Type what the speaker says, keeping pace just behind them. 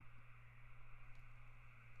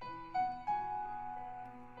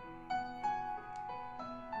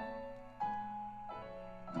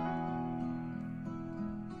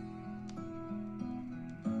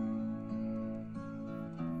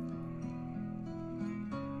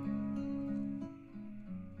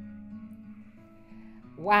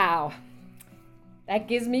Wow, that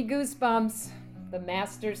gives me goosebumps. The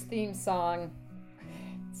Masters theme song.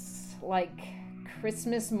 It's like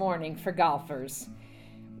Christmas morning for golfers.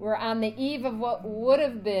 We're on the eve of what would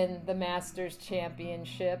have been the Masters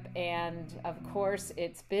Championship, and of course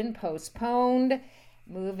it's been postponed,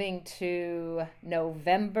 moving to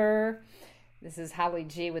November. This is Holly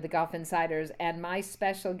G with the Golf Insiders, and my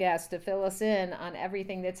special guest to fill us in on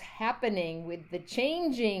everything that's happening with the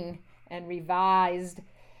changing and revised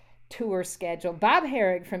tour schedule. Bob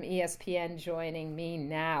Harig from ESPN joining me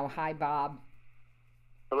now. Hi, Bob.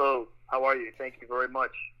 Hello. How are you? Thank you very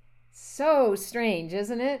much. So strange,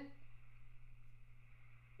 isn't it?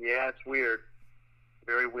 Yeah, it's weird.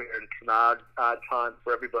 Very weird. It's an odd time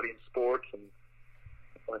for everybody in sports, and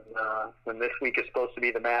when this week is supposed to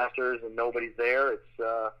be the Masters and nobody's there,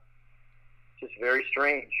 it's just very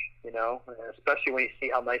strange, especially when you see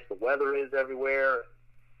how nice the weather is everywhere.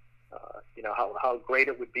 How great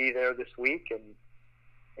it would be there this week, and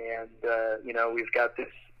we've got this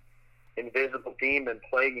invisible demon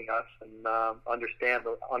plaguing us, and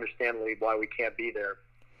understandably why we can't be there.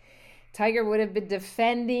 Tiger would have been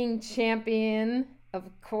defending champion. Of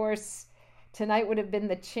course, tonight would have been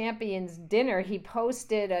the champions dinner. He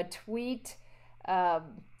posted a tweet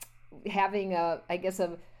having a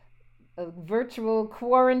virtual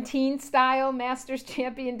quarantine style Masters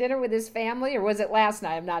champion dinner with his family, or was it last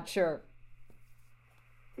night? I'm not sure.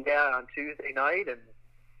 Yeah, on Tuesday night, and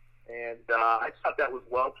I thought that was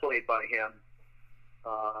well played by him.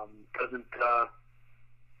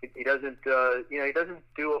 He doesn't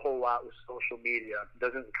do a whole lot with social media. He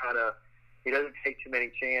doesn't take too many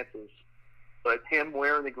chances. But him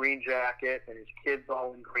wearing the green jacket and his kids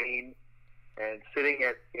all in green, and sitting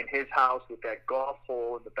in his house with that golf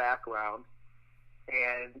hole in the background,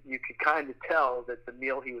 and you could kind of tell that the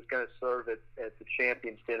meal he was going to serve at the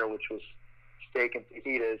Champions Dinner, which was steak and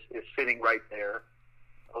fajitas, is sitting right there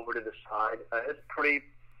over to the side. It's pretty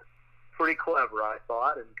clever, I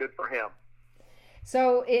thought, and good for him.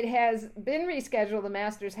 So it has been rescheduled. The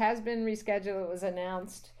Masters has been rescheduled. It was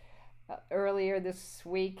announced earlier this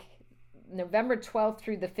week, November 12th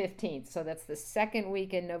through the 15th. So that's the second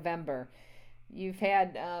week in November. You've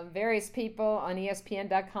had various people on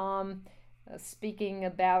ESPN.com speaking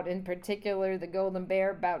about, in particular, the Golden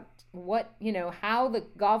Bear, about how the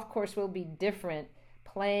golf course will be different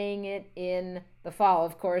playing it in the fall.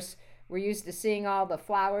 Of course, we're used to seeing all the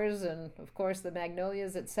flowers and, of course, the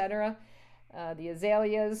magnolias, etc., the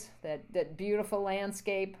azaleas, that beautiful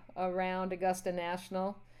landscape around Augusta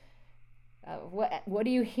National. What are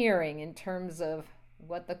you hearing in terms of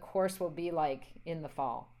what the course will be like in the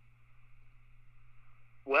fall?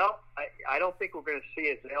 Well, I don't think we're going to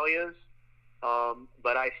see azaleas,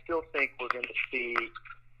 but I still think we're going to see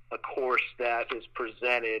a course that is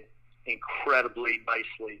presented incredibly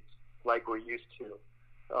nicely, like we're used to.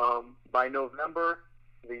 By November,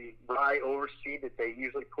 the rye overseed that they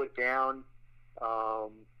usually put down,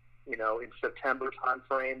 in September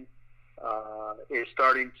timeframe, is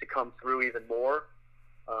starting to come through even more.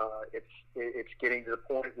 It's getting to the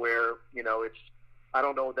point where I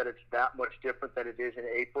don't know that it's that much different than it is in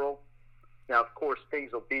April. Now, of course,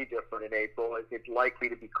 things will be different in April. It's likely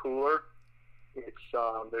to be cooler.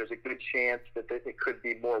 There's a good chance that it could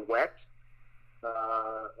be more wet.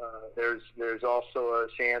 There's also a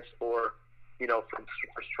chance for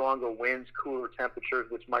stronger winds, cooler temperatures,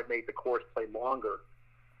 which might make the course play longer.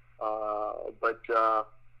 But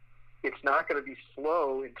it's not going to be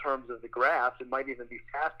slow in terms of the grass. It might even be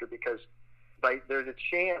faster because there's a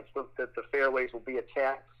chance that the fairways will be a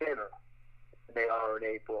tad thinner than they are in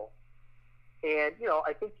April. And,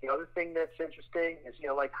 I think the other thing that's interesting is,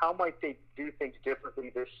 how might they do things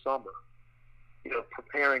differently this summer?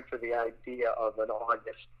 Preparing for the idea of an a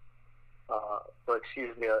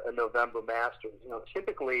November Masters.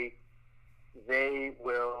 Typically they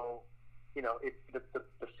will, the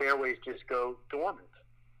fairways just go dormant.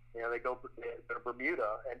 They're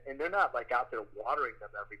Bermuda, and they're not like out there watering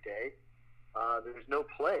them every day. There's no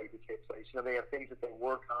play to take place. They have things that they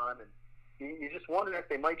work on, and you just wonder if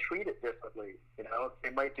they might treat it differently. If they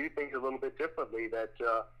might do things a little bit differently that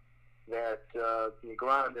the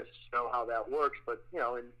agronomists know how that works. But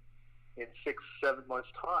in 6-7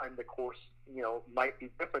 months' time, the course might be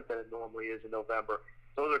different than it normally is in November.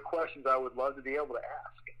 Those are questions I would love to be able to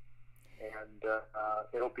ask, and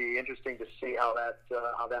it'll be interesting to see how that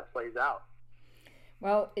plays out.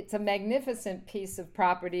 Well, it's a magnificent piece of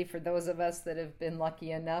property for those of us that have been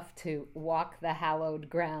lucky enough to walk the hallowed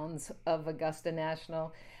grounds of Augusta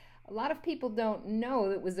National. A lot of people don't know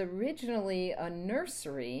it was originally a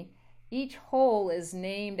nursery. Each hole is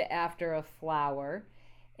named after a flower,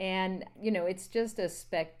 And, it's just a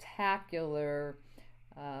spectacular,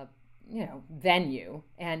 venue.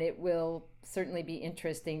 And it will certainly be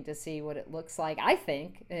interesting to see what it looks like, I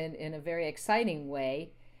think, in a very exciting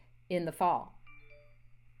way in the fall.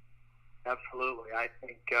 Absolutely. I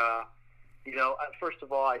think, first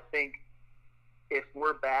of all, I think if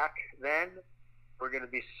we're back then, we're going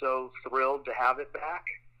to be so thrilled to have it back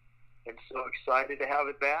and so excited to have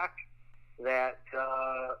it back that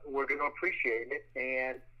we're going to appreciate it.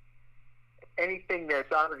 And anything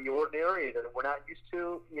that's out of the ordinary that we're not used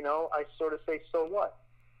to, I sort of say, so what?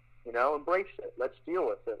 Embrace it. Let's deal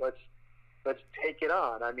with it. Let's take it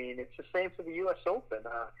on. I mean, it's the same for the U.S. Open.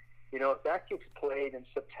 If that gets played in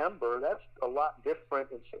September, that's a lot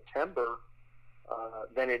different in September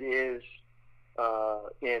than it is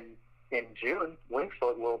in June. Winged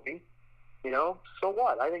Foot will be. So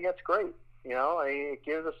what? I think that's great. It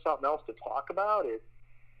gives us something else to talk about.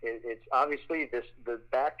 It's obviously the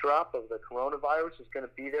backdrop of the coronavirus is going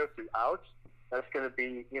to be there throughout. That's going to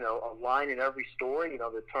be, a line in every story.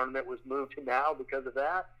 The tournament was moved to now because of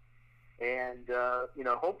that. And,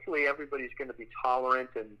 hopefully everybody's going to be tolerant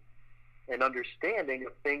and understanding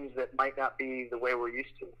of things that might not be the way we're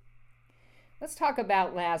used to. Let's talk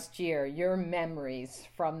about last year, your memories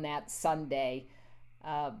from that Sunday.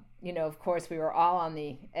 Of course, we were all on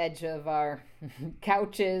the edge of our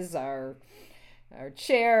couches, our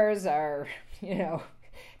chairs, our,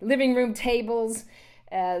 living room tables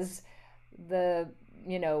as the,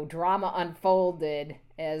 drama unfolded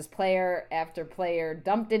as player after player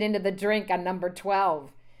dumped it into the drink on number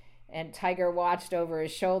 12. And Tiger watched over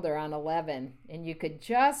his shoulder on 11. And you could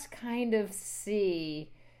just kind of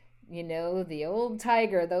see, the old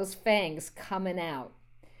Tiger, those fangs coming out.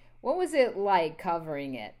 What was it like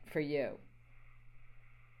covering it for you?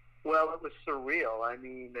 Well, it was surreal. I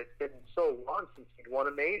mean, it's been so long since he'd won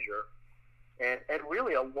a major, and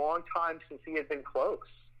really a long time since he had been close.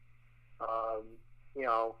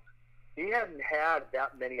 He hadn't had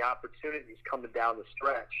that many opportunities coming down the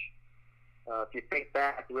stretch. If you think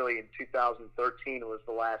back, really in 2013 was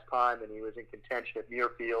the last time, and he was in contention at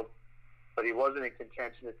Muirfield, but he wasn't in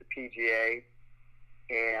contention at the PGA.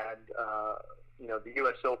 And the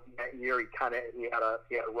U.S. Open that year, he had a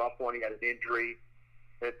rough one. He had an injury.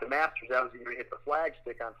 At the Masters, that was the year he hit the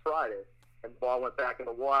flagstick on Friday, and the ball went back in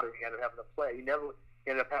the water. He ended up having to play. He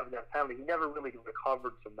ended up having that penalty. He never really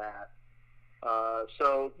recovered from that.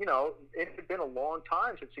 It had been a long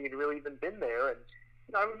time since he had really even been there. And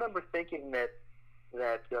I remember thinking that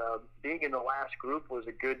being in the last group was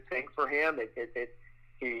a good thing for him.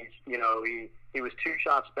 He was 2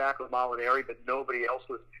 shots back with Molinari, but nobody else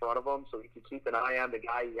was in front of him, so he could keep an eye on the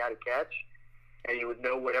guy he had to catch. And he would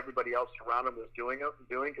know what everybody else around him was doing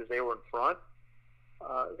because they were in front.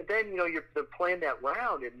 But then, they're playing that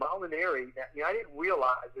round, and Molinari, I didn't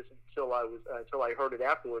realize this until I heard it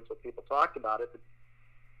afterwards, so people talked about it. But,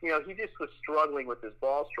 he just was struggling with his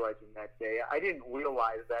ball striking that day. I didn't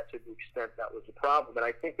realize that to the extent that was a problem, but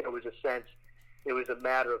I think there was a sense it was a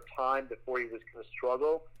matter of time before he was going to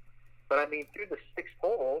struggle. But, I mean, through the 6th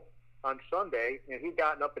hole on Sunday, he'd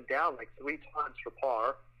gotten up and down like 3 times for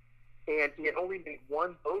par. And he had only made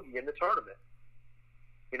 1 bogey in the tournament.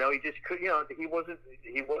 He just could. He wasn't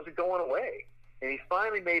going away. And he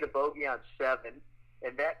finally made a bogey on 7,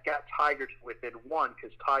 and that got Tiger to within 1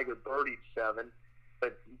 because Tiger birdied 7.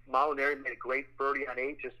 But Molinari made a great birdie on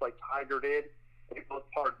 8, just like Tiger did. And they both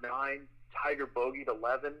parred 9. Tiger bogeyed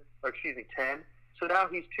 10. So now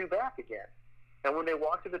he's 2 back again. And when they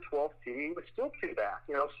walked to the 12th tee, he was still 2 back.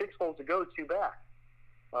 6 holes to go, 2 back.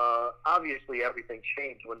 Obviously, everything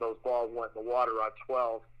changed when those balls went in the water on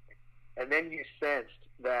 12. And then you sensed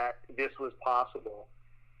that this was possible.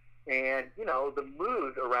 And, the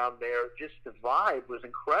mood around there, just the vibe was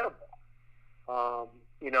incredible.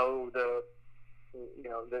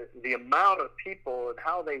 The amount of people and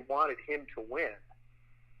how they wanted him to win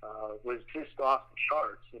was just off the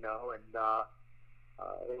charts, and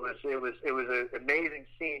it was an amazing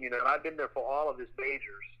scene. I've been there for all of his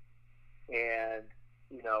majors, and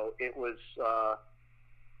it was,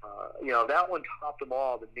 that one topped them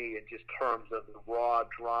all to me in just terms of the raw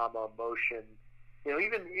drama, emotion.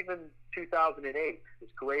 Even 2008, as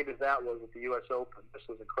great as that was at the U.S. Open, this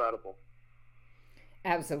was incredible.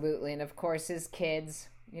 Absolutely. And of course, his kids,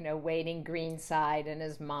 waiting greenside, and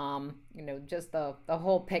his mom, just the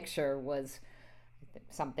whole picture was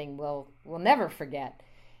something we'll never forget.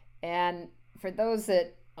 And for those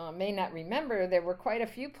that may not remember, there were quite a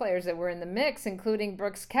few players that were in the mix, including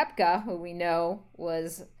Brooks Koepka, who we know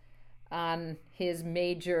was on his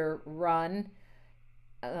major run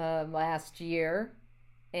last year,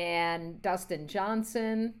 and Dustin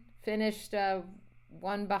Johnson finished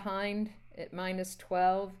one behind at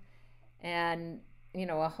 -12, and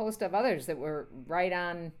a host of others that were right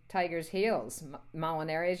on Tiger's heels.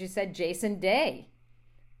 Molinari, as you said, Jason Day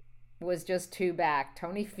was just 2 back.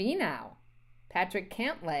 Tony Finau, Patrick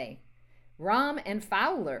Cantlay, Rahm and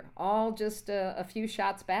Fowler, all just a few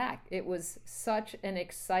shots back. It was such an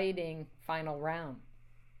exciting final round.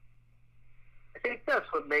 I think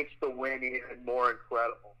that's what makes the win even more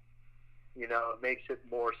incredible. It makes it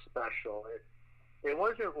more special. It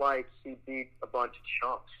wasn't like he beat a bunch of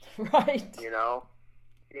chumps. Right.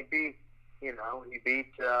 He beat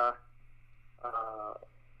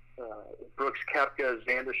Brooks Koepka,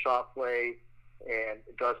 Xander Schauffele, and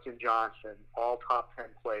Dustin Johnson, all top 10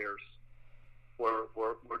 players, were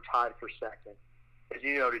tied for second. As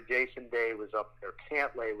you noted, Jason Day was up there.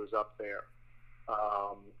 Cantlay was up there.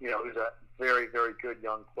 He was a very, very good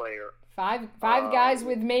young player. Five guys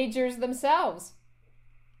with majors themselves.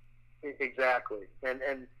 Exactly.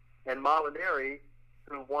 And Molinari,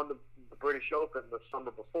 who won the British Open the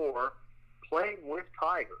summer before, playing with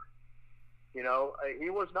Tiger. He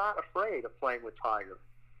was not afraid of playing with Tiger.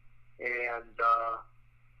 And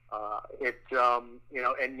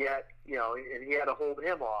and yet, and he had to hold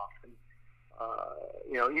him off. And,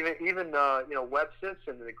 even Webb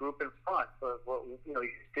Simpson in the group in front, he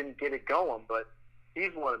didn't get it going, but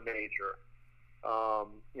he's won a major.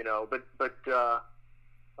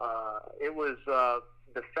 It was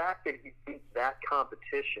the fact that he beat that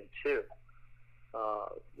competition too.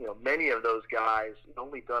 Many of those guys,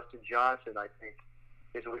 only Dustin Johnson, I think,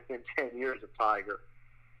 is within 10 years of Tiger.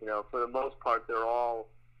 For the most part, they're all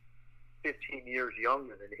 15 years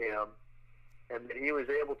younger than him. And that he was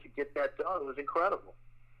able to get that done was incredible.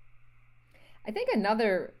 I think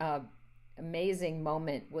another amazing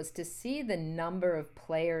moment was to see the number of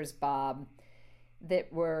players, Bob,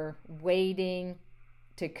 that were waiting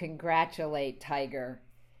to congratulate Tiger.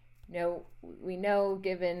 We know,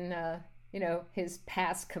 given his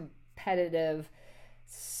past competitive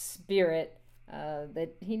spirit,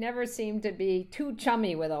 that he never seemed to be too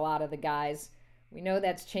chummy with a lot of the guys. We know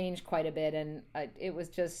that's changed quite a bit, and it was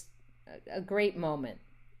just a great moment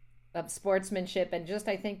of sportsmanship, and just,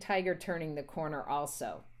 I think, Tiger turning the corner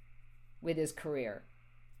also with his career.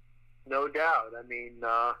 No doubt. I mean,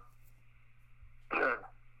 I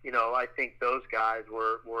think those guys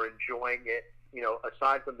were enjoying it.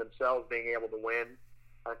 Aside from themselves being able to win,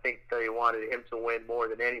 I think they wanted him to win more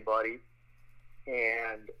than anybody.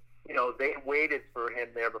 And, they waited for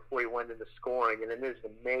him there before he went into scoring. And it is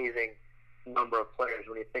an amazing number of players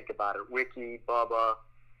when you think about it. Ricky, Bubba,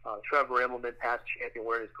 Trevor Immelman, past champion,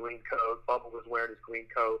 wearing his green coat. Bubba was wearing his green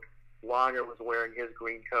coat. Langer was wearing his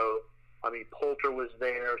green coat. Poulter was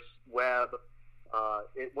there. Webb.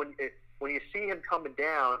 When you see him coming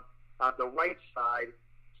down on the right side,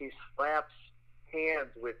 he slaps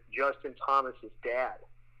hands with Justin Thomas's dad,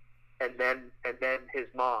 and then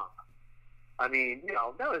his mom.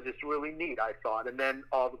 That was just really neat, I thought. And then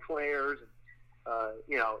all the players,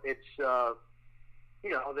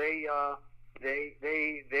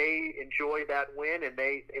 they enjoyed that win, and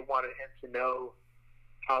they wanted him to know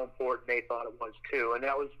how important they thought it was too. And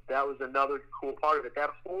that was another cool part of it.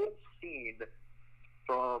 That whole scene,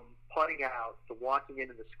 from putting out to walking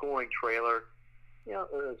into the scoring trailer,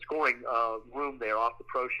 scoring room there off the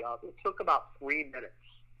pro shop, it took about 3 minutes.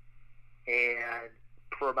 And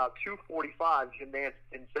for about 2:45, Jim Nantz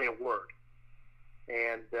didn't say a word.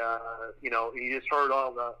 And you just heard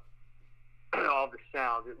all the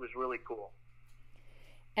sound. It was really cool.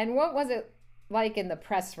 And what was it like in the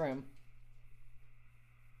press room?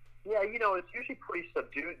 Yeah, it's usually pretty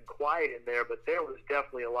subdued and quiet in there, but there was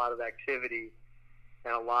definitely a lot of activity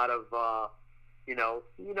and a lot of, I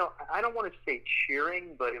don't want to say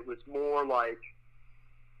cheering, but it was more like,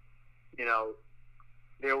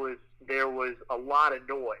 there was a lot of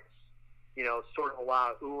noise, sort of a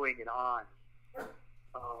lot of oohing and ahhing.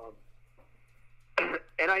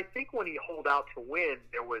 And I think when he holed out to win,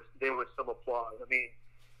 there was some applause.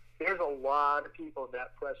 There's a lot of people in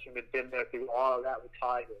that press room that been there through all of that with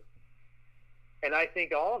Tiger. And I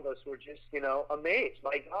think all of us were just, amazed.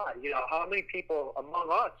 My God, how many people among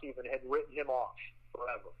us even had written him off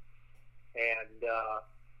forever. And,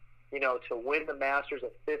 to win the Masters,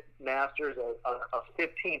 a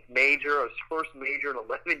 15th major, his first major in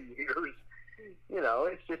 11 years,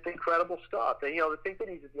 it's just incredible stuff. And, to think that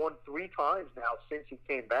he's won 3 times now since he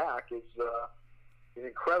came back is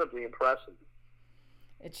incredibly impressive.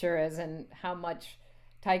 It sure is. And how much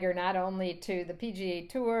Tiger, not only to the PGA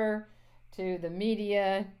Tour, to the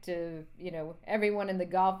media, to, everyone in the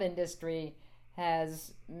golf industry,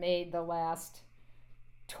 has made the last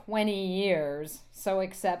 20 years so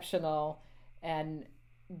exceptional. and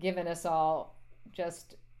given us all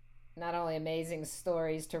just not only amazing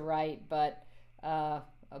stories to write, but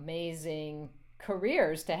amazing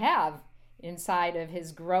careers to have inside of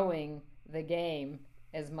his growing the game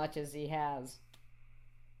as much as he has.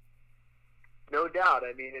 No doubt.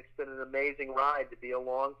 I mean, it's been an amazing ride to be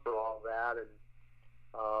along for all that. And,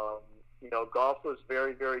 golf was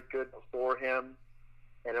very, very good before him,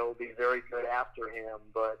 and it will be very good after him.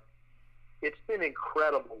 But it's been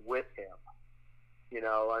incredible with him.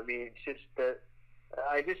 I mean, it's just that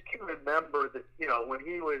I just can remember that, when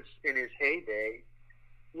he was in his heyday,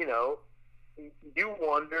 you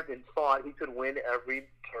wondered and thought he could win every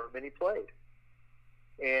tournament he played.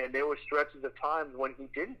 And there were stretches of times when he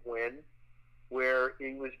didn't win where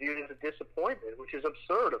he was viewed as a disappointment, which is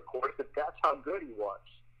absurd, of course, but that's how good he was.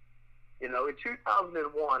 In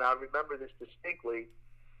 2001, I remember this distinctly.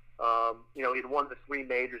 He'd won the 3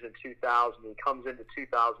 majors in 2000. He comes into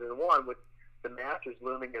 2001 with the Masters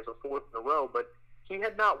looming as a 4th in a row, but he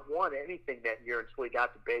had not won anything that year until he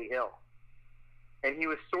got to Bay Hill. And he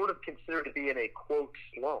was sort of considered to be in a, quote,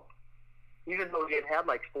 slump, even though he had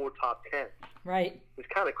like 4 top 10s. Right. It was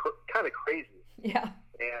kind of crazy. Yeah.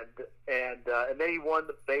 And then he won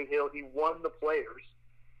the Bay Hill. He won the Players.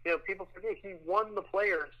 People forget he won the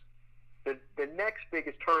Players, the next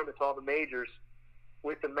biggest tournament to all the majors,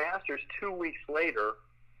 with the Masters 2 weeks later,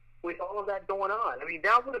 with all of that going on. I mean,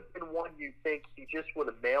 that would have been one you'd think he just would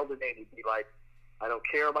have nailed it in. He'd be like, I don't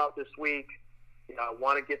care about this week. I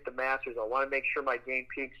want to get the Masters. I want to make sure my game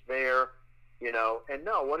peak's there. And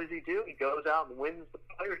no, what does he do? He goes out and wins the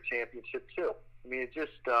Players Championship too. I mean, it's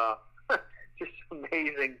just just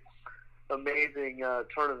amazing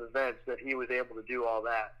turn of events that he was able to do all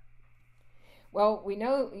that. Well, we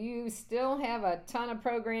know you still have a ton of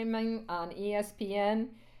programming on ESPN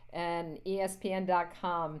and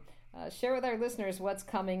ESPN.com. Share with our listeners what's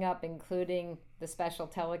coming up, including the special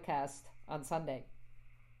telecast on Sunday.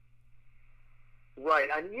 Right.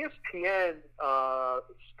 On ESPN,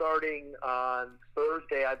 starting on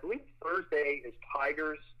Thursday, I believe Thursday is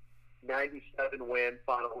Tigers' 97 win,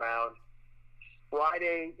 final round.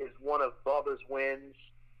 Friday is one of Bubba's wins.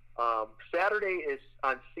 Saturday is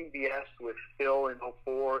on CBS with Phil in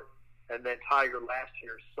 04, and then Tiger last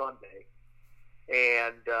year, Sunday.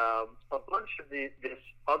 And a bunch of this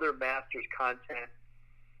other Masters content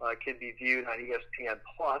can be viewed on ESPN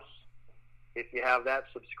Plus if you have that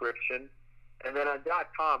subscription. And then on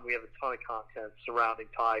 .com, we have a ton of content surrounding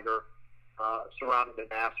Tiger, surrounding the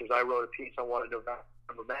Masters. I wrote a piece on what a November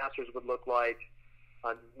Masters would look like.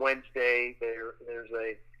 On Wednesday, there's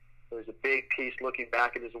a big piece looking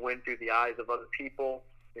back at his win through the eyes of other people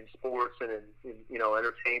in sports and in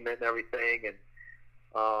entertainment and everything. And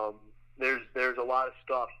there's a lot of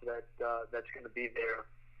stuff that's going to be there.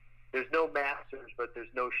 There's no Masters, but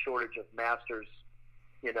there's no shortage of Masters,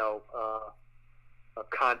 of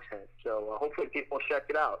content. So hopefully people will check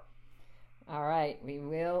it out. All right, we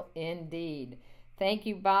will indeed. Thank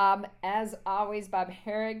you, Bob. As always, Bob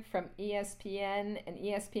Harig from ESPN and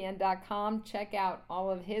ESPN.com. Check out all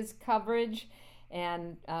of his coverage.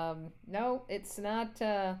 And no, it's not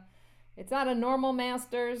a normal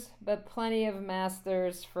Masters, but plenty of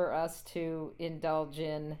Masters for us to indulge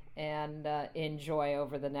in and enjoy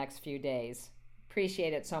over the next few days.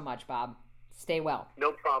 Appreciate it so much, Bob. Stay well.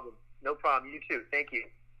 No problem. No problem. You too. Thank you.